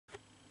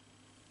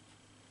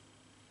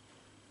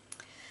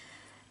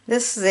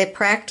This is a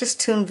practice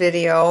tune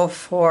video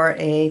for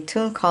a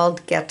tune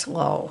called Get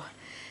Low.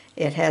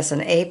 It has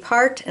an A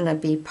part and a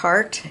B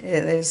part.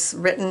 It is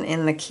written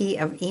in the key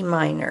of E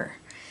minor.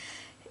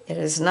 It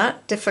is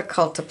not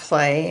difficult to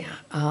play,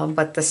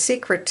 but the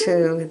secret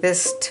to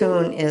this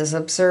tune is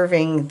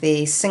observing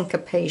the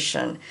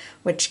syncopation,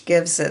 which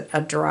gives it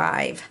a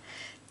drive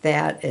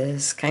that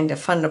is kind of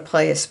fun to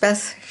play,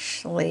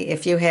 especially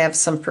if you have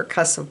some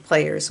percussive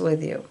players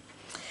with you.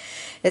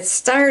 It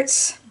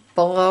starts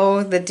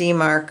below the D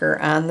marker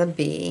on the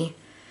B,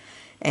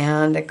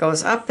 and it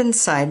goes up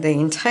inside. The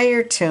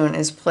entire tune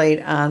is played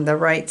on the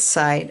right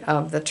side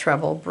of the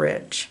treble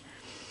bridge.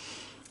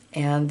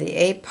 And the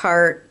A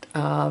part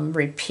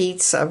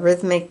repeats a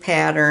rhythmic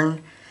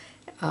pattern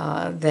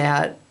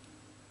that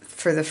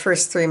for the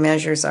first three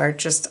measures are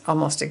just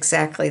almost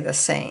exactly the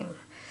same.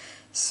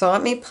 So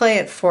let me play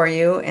it for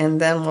you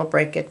and then we'll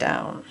break it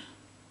down.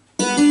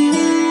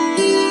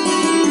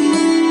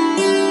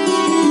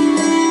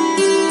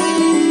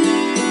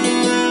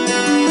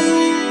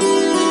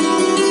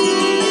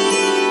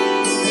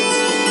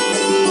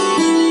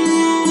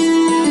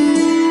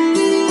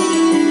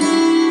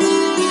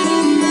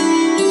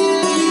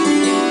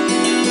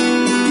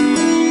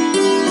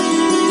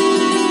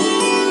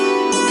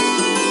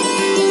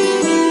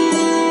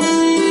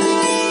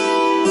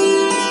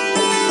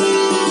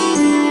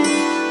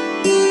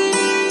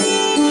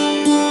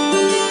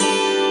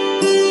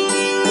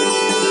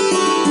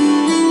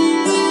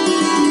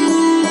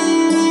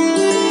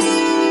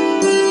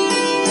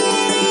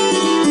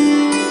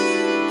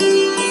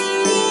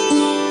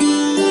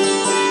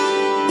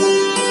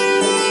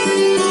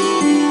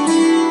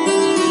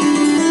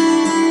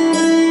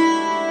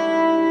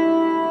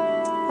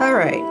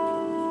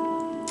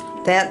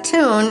 That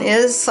tune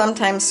is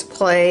sometimes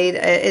played,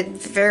 it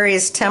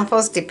varies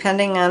tempos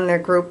depending on the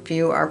group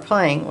you are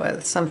playing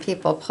with. Some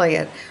people play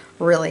it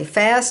really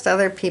fast,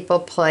 other people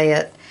play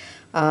it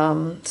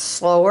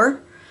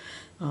slower.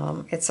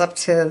 It's up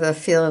to the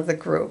feel of the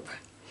group.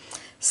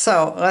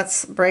 So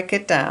let's break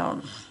it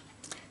down.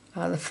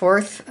 It's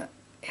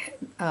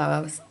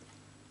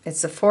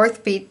the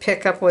fourth beat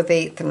pickup with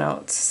eighth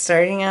notes,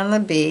 starting on the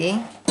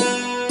B.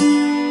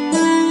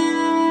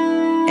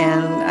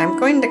 And I'm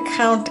going to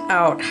count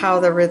out how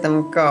the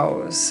rhythm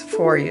goes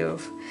for you.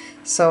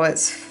 So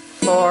it's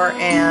 4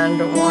 and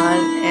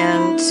 1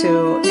 and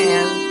 2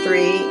 and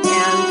 3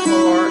 and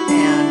 4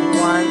 and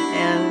 1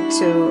 and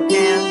 2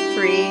 and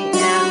 3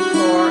 and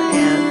 4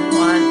 and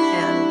 1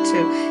 and 2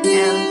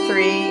 and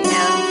 3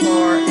 and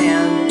 4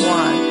 and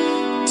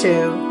 1,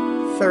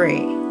 2,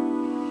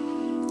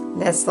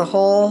 3. That's the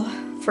whole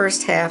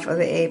first half of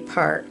the A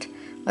part.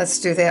 Let's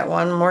do that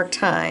one more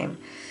time.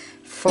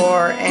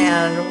 4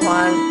 and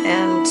 1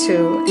 and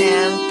 2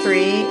 and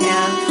 3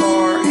 and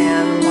 4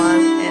 and 1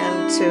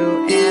 and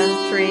 2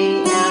 and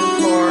 3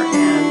 and 4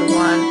 and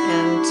 1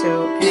 and 2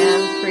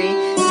 and 3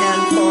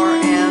 and 4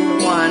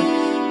 and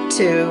 1,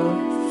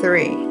 2,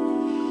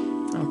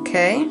 3.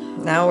 Okay,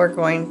 now we're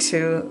going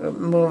to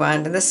move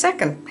on to the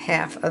second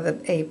half of the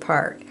A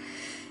part.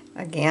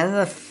 Again,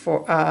 the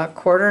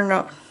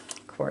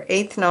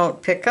eighth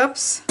note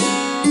pickups.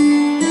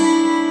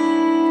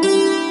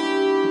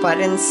 But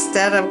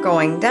instead of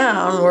going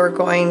down, we're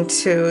going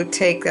to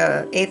take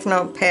the eighth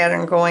note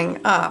pattern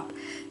going up.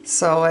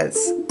 So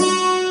it's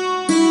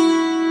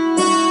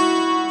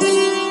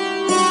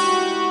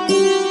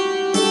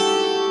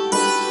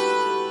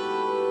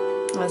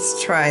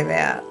let's try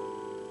that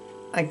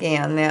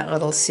again, that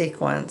little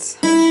sequence.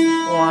 1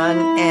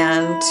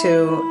 and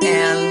 2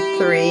 and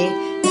 3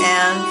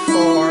 and 4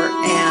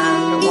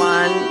 and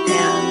 1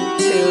 and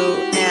 2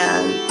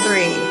 and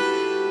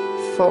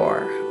 3,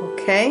 4.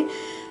 Okay?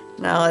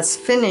 Now let's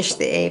finish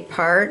the A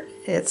part.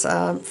 It's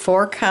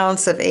 4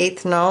 counts of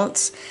eighth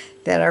notes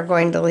that are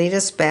going to lead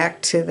us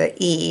back to the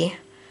E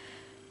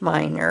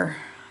minor.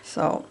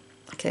 So,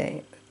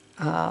 okay,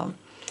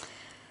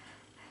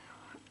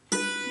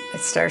 it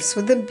starts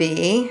with the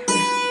B,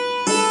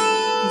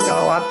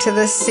 go up to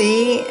the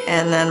C,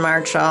 and then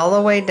march all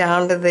the way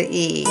down to the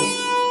E.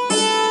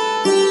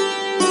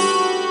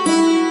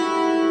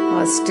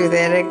 Let's do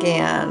that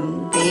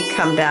again. B,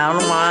 come down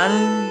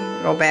 1.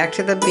 Go back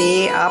to the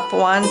B, up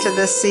 1 to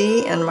the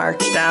C, and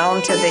march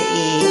down to the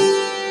E.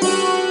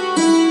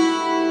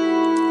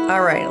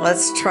 All right,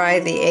 let's try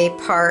the A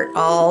part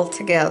all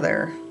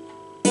together.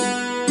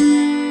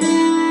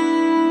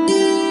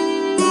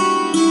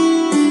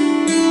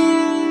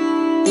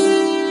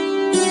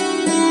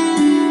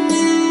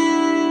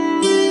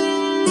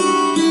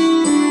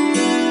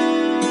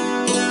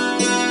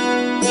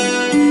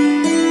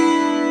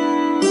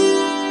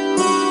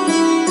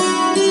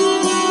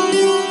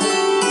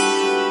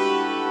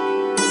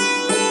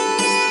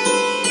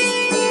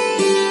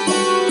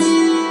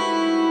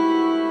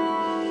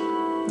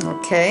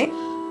 Okay,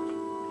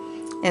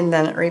 and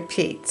then it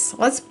repeats.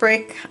 Let's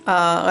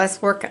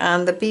work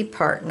on the B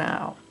part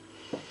now.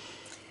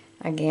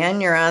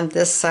 Again, you're on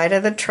this side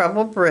of the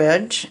treble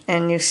bridge,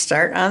 and you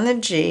start on the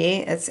G.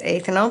 It's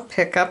eighth note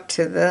pickup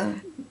to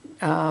the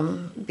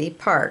B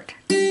part.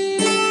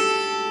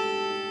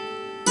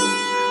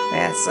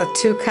 That's a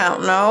 2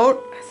 count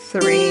note,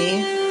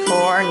 3,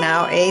 4,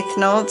 now 8th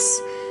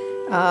notes,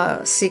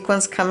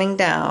 sequence coming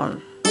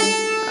down,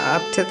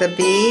 up to the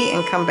B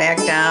and come back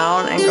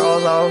down and go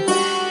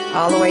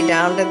all the way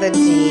down to the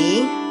D.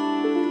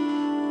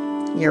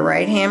 Your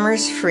right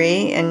hammer's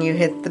free and you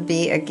hit the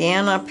B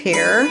again up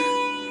here.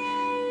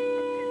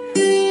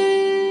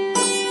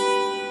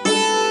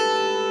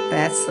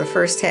 That's the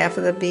first half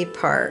of the B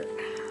part.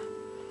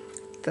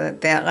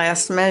 That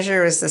last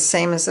measure is the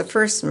same as the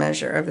first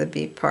measure of the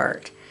B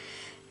part.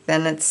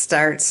 Then it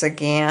starts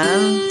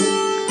again.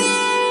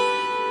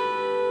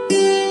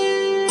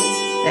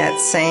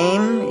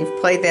 You've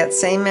played that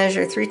same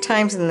measure 3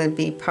 times in the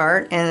B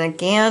part, and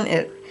again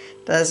it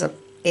does a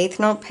 8th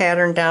note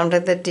pattern down to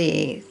the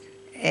D.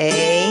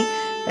 A,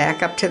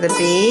 back up to the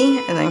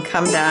B, and then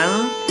come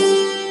down.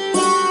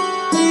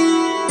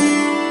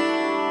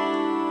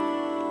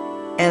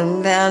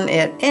 And then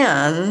it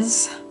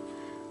ends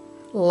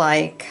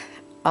like,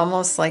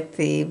 almost like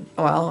the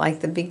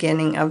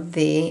beginning of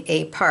the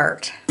A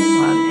part. 1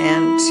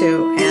 and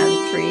 2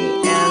 and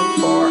 3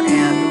 and 4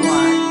 and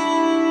 1.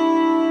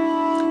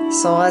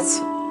 So let's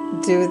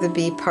do the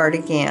B part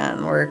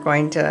again. We're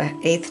going to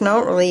 8th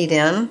note lead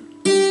in.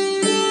 1,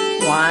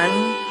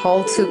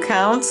 hold 2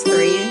 counts, 3,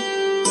 4,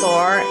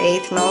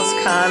 8th notes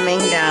coming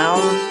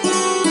down.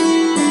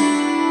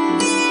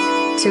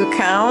 2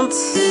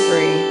 counts,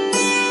 3.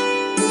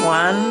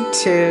 1,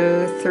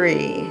 2,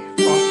 3,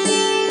 4.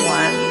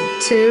 1,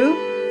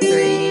 2,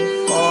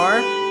 3,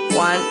 4.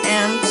 1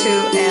 and 2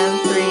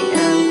 and 3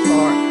 and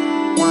 4.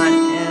 1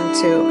 and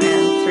 2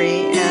 and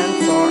 3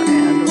 and 4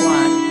 and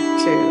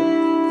 1,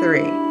 2,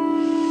 3.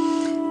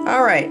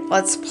 All right,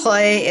 let's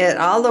play it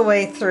all the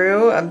way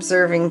through,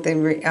 observing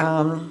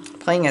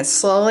playing it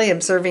slowly,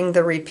 observing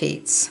the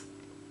repeats.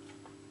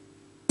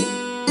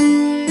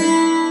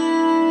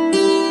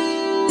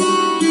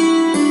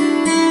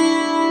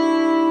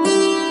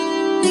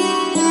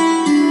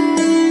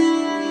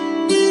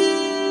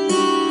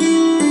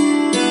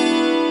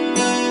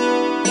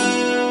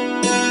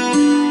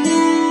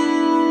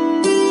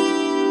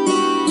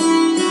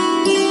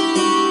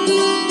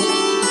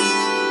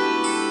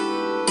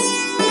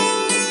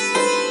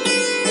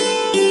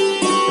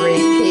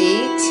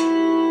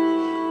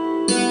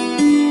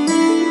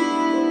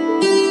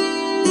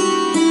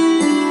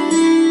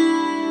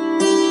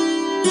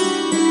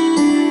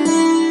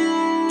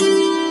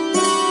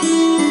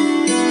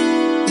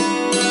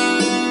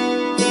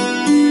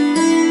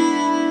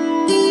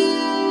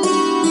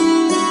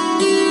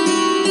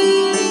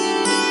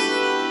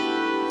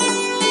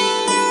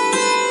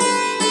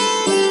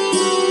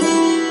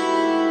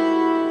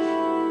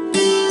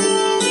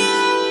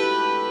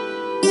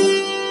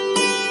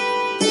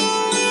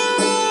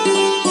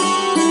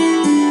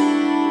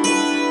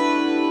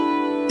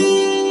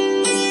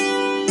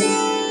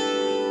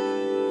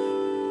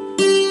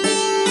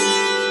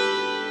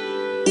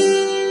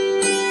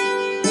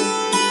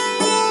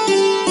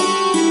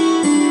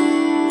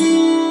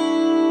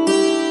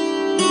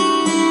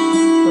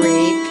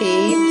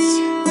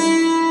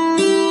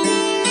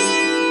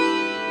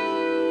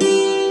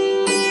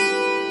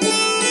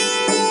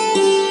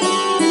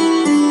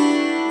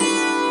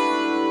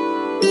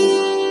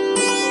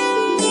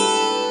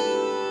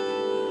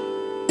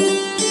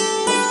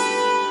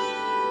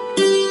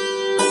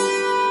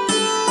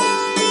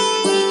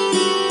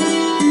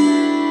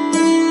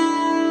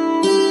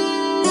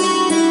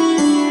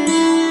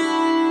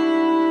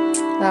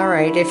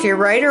 If you're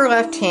right or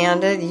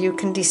left-handed, you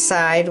can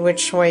decide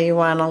which way you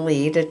want to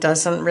lead. It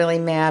doesn't really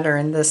matter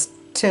in this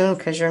tune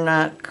because you're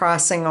not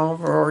crossing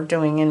over or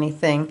doing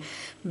anything.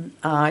 You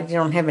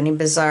don't have any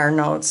bizarre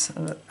notes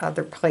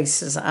other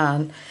places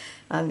on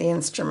the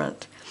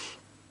instrument.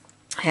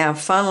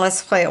 Have fun.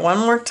 Let's play it one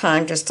more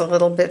time, just a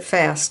little bit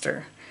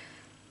faster.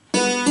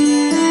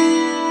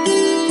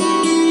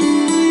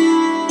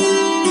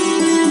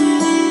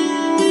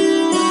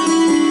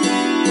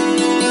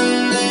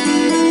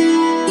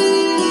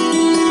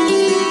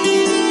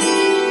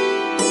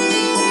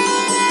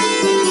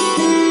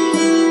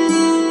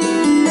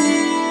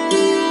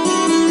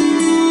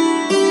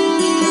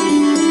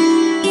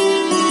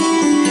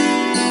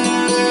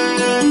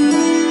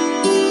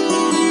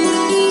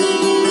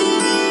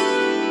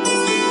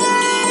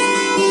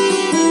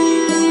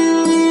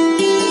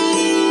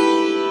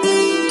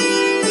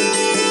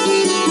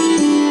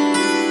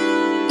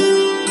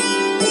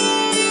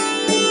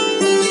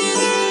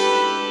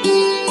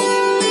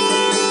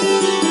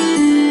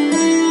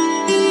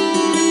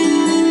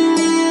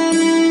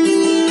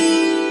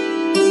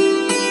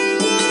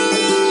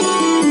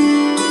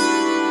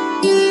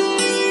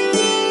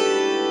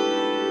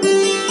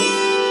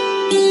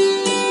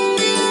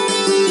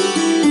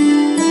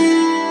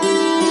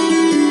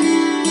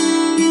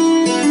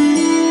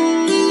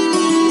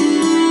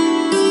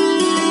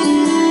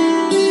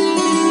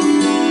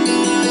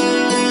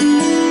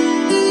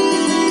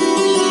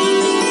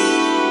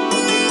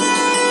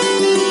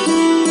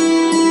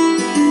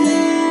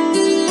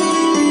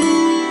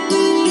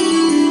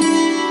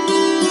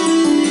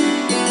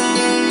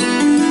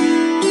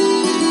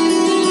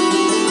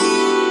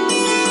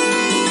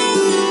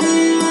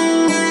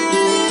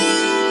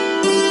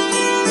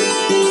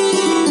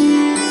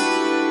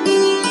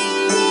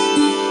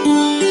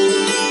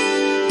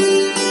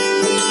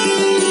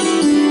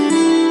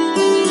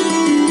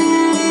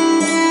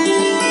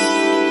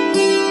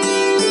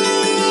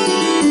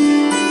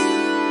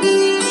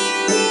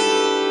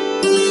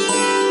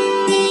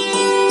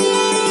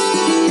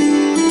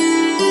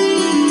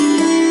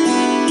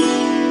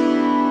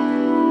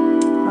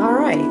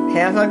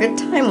 have a good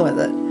time with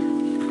it.